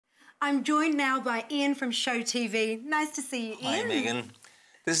I'm joined now by Ian from Show TV. Nice to see you, Ian. Hi, Megan.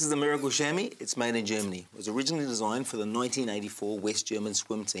 This is the Miracle Shammy. It's made in Germany. It was originally designed for the 1984 West German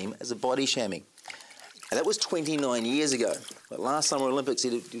swim team as a body chamois. And that was 29 years ago. But last Summer Olympics,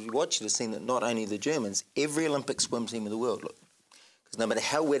 if you watched, you'd have seen that not only the Germans, every Olympic swim team in the world, look. Because no matter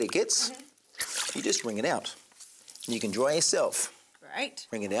how wet it gets, you just wring it out. And you can dry yourself. Right.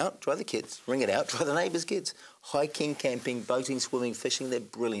 Wring it out, dry the kids. Wring it out, dry the neighbours' kids. Hiking, camping, boating, swimming, fishing, they're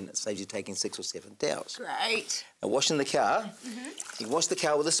brilliant. It saves you taking 6 or 7 towels. Great. Now, washing the car, you wash the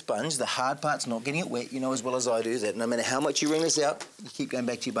car with a sponge. The hard part's not getting it wet. You know as well as I do that no matter how much you wring this out, you keep going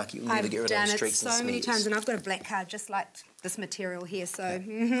back to your bucket. You'll never get rid of those streaks and I've done it so many smears. times, and I've got a black car just like this material here, so...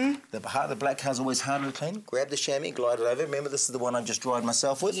 The black car's always harder to clean. Grab the chamois, glide it over. Remember, this is the one I just dried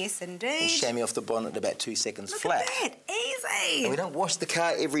myself with? Yes, indeed. And chamois off the bonnet in about 2 seconds flat. Look at that, easy. And we don't wash the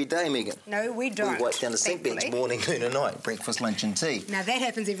car every day, Megan. No, we don't. We wipe down the sink bench morning, noon and night, breakfast, lunch and tea. Now that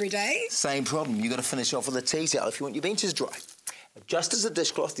happens every day. Same problem. You've got to finish off with a tea towel if you want your benches dry. Just as a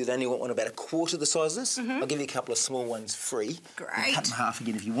dishcloth, you'd only want one about a quarter the size of this. I'll give you a couple of small ones free. Great. You cut them half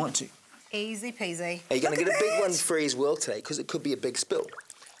again if you want to. Easy peasy. Now, you're going to get a big one free as well today because it could be a big spill.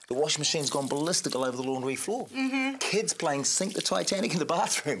 The washing machine's gone ballistic all over the laundry floor. Kids playing Sink the Titanic in the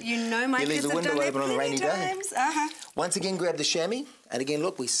bathroom. You know my kids have done that You leave the window open on a rainy times. day. Once again, grab the chamois, and again,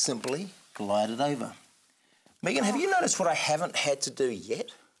 look, we simply glide it over. Megan, have you noticed what I haven't had to do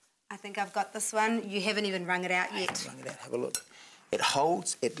yet? I think I've got this one. You haven't even wrung it out yet. Wrung it out, have a look. It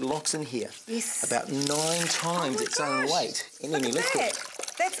holds, it locks in here. Yes. About 9 times its own weight in any liquid.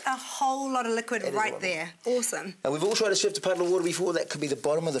 That's a whole lot of liquid right there. Awesome. Now, we've all tried to shift a puddle of water before. That could be the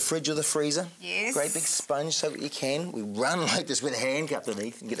bottom of the fridge or the freezer. Yes. Great big sponge so that you can. We run like this with a hand cup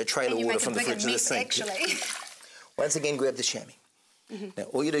underneath and get a trail of water from the fridge to the sink. Actually. Once again, grab the chamois. Now,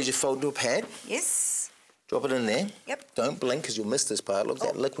 all you do is you fold to a pad. Yes. Drop it in there. Yep. Don't blink because you'll miss this part. Look,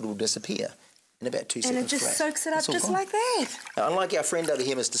 that liquid will disappear in about 2 seconds. And it just soaks it up just like that. Now, unlike our friend over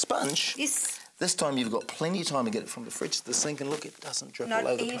here, Mr. Sponge. Yes. This time you've got plenty of time to get it from the fridge to the sink, and look, it doesn't drip all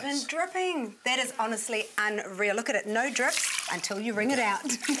over the place. Not even dripping. That is honestly unreal. Look at it, no drips until you wring it out.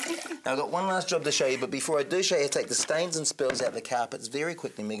 Now, I've got one last job to show you, but before I do show you, take the stains and spills out of the carpets very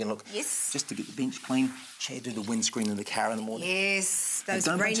quickly, Megan. Look, just to get the bench clean, show you do the windscreen in the car in the morning. Yes, those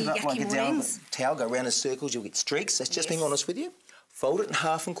rainy, yucky yucky mornings. Towel, go around in circles, you'll get streaks. That's just being honest with you. Fold it in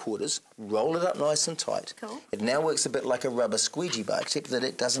half and quarters, roll it up nice and tight. Cool. It now works a bit like a rubber squeegee bar, except that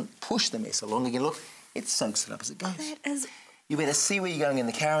it doesn't push the mess along. Again, look, it soaks it up as it goes. That is... You better see where you're going in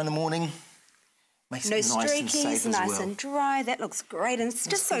the car in the morning. Makes it nice and safe as well. Nice and dry. That looks great, and it's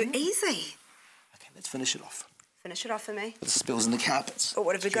just so easy. Okay, let's finish it off. Finish it off for me. With the spills in the carpets. Oh,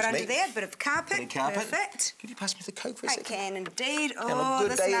 what have we got under there? A bit of carpet. Bit of carpet. Perfect. Could you pass me the Coke for a second? I can indeed. On a Oh,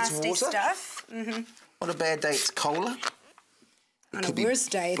 good this day, nasty it's water. stuff. On a bad day, it's cola. On a worse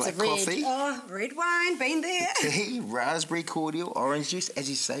day, it's a red. Coffee. Oh, red wine, been there. Tea, raspberry cordial, orange juice, as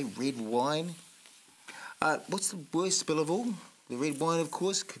you say, red wine. What's the worst spill of all? The red wine, of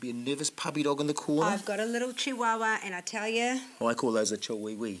course. Could be a nervous puppy dog in the corner. I've got a little chihuahua, and I tell you... Oh, I call those a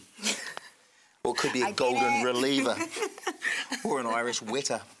chihuahua. Or it could be a golden reliever. Or an Irish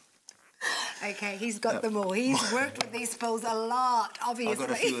wetter. Okay, he's got them all. He's worked with these spills a lot, obviously. I've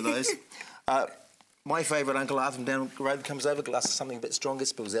got a few of those. My favourite, Uncle Arthur down the road comes over, glass of something a bit stronger,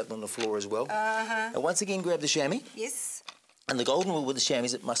 spills out on the floor as well. Now, once again, grab the chamois. Yes. And the golden rule with the chamois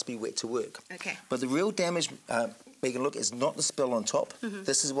is it must be wet to work. Okay. But the real damage, Megan, look, is not the spill on top.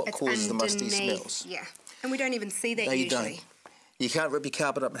 This is what causes the musty smells. Yeah. And we don't even see that No, you usually. don't. You can't rip your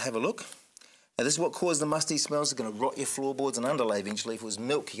carpet up and have a look. Now, this is what causes the musty smells. It's going to rot your floorboards and underlay eventually. If it was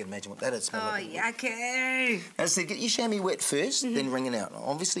milk, you can imagine what that would smell like. Oh, yucky. As I said, get your chamois wet first, then wring it out. Now,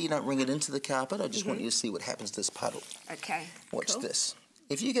 obviously, you don't wring it into the carpet. I just want you to see what happens to this puddle. Okay. Watch this.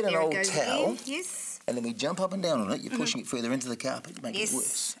 If you get an old towel, yes, and then we jump up and down on it, you're pushing it further into the carpet to make it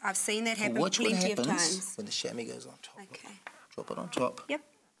worse. I've seen that happen Watch plenty what of happens times. when the chamois goes on top. Okay. Drop it on top. Yep.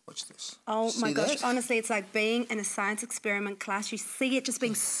 Watch this. Oh my gosh, that? honestly, it's like being in a science experiment class. You see it just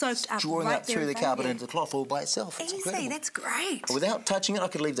being soaked up Drawing right up there through the in front carpet of you. into the cloth all by itself. It's incredible. That's great. Without touching it, I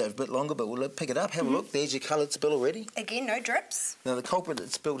could leave that a bit longer, but we'll pick it up, have a look. There's your coloured spill already. Again, no drips. Now, the culprit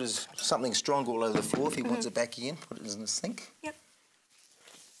that's spilled is something strong all over the floor. If he wants it back again, put it in the sink. Yep.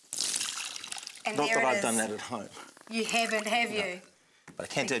 And Not there that it I've is. done that at home. You haven't, have you? But I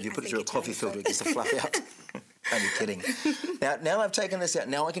can tell you put it through a coffee filter, it gets the fluff out. Only kidding. Now I've taken this out,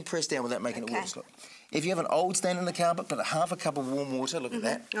 now I can press down without making it worse. Look. If you have an old stain in the carpet, put half a cup of warm water, look at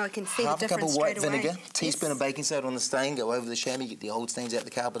that. Oh, I can see half the a cup difference of white straight away. vinegar, teaspoon of baking soda on the stain, go over the chamois, get the old stains out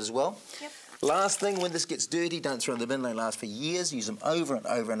the carpet as well. Yep. Last thing, when this gets dirty, don't throw them in the bin, they last for years, use them over and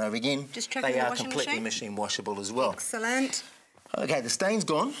over and over again. Just chuck in they the are washing completely machine? machine washable as well. Excellent. Okay, the stain's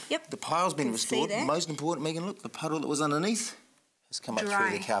gone. Yep. The pile's been Can see restored. that. Most important, Megan, look, the puddle that was underneath has come up Dry.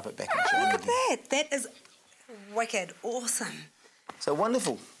 through the carpet back Oh, and look at that. That is wicked. Awesome. So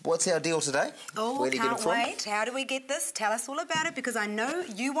wonderful. What's our deal today? Oh, Where do you get it can't from? wait. How do we get this? Tell us all about it, because I know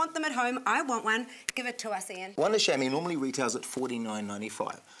you want them at home. I want one. Give it to us, Ian. One of Shammy normally retails at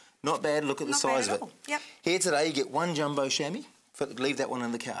 $49.95. Not bad, look at the Not size bad of at it. all. Yep. Here today you get one jumbo Shammy, leave that one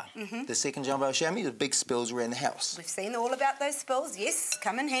in the car. The second jumbo Shammy, the big spills around the house. We've seen all about those spills. Yes,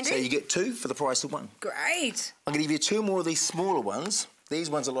 come in handy. So you get two for the price of one. Great. I'm going to give you two more of these smaller ones. These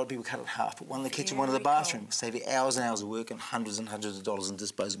ones a lot of people cut in half, but one in the kitchen, one in the Very bathroom. Save you hours and hours of work and hundreds of dollars in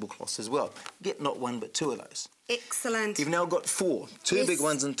disposable cloths as well. Get not one but two of those. Excellent. You've now got four. Two Yes. big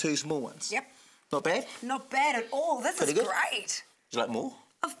ones and two small ones. Yep. Not bad? Not bad at all. This Pretty is good. great. Would you like more?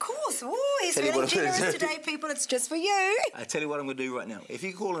 Of course. Oh, he's Tell you feeling what I'm gonna generous do. today, people. It's just for you. I tell you what I'm going to do right now. If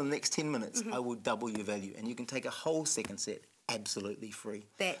you call in the next 10 minutes, I will double your value, and you can take a whole second set absolutely free.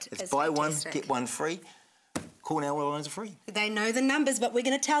 That it's is buy fantastic. one, get one free. Call now while lines are free. They know the numbers, but we're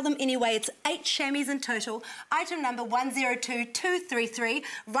going to tell them anyway. It's 8 chamois in total. Item number 102233.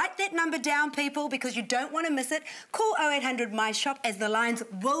 Write that number down, people, because you don't want to miss it. Call 0800 My Shop, as the lines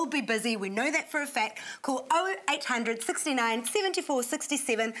will be busy. We know that for a fact. Call 0800 69 74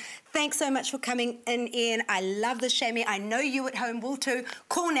 67. Thanks so much for coming in, Ian. I love this chamois. I know you at home will too.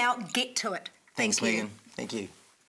 Call now. Get to it. Thanks, Thank you. Megan. Thank you.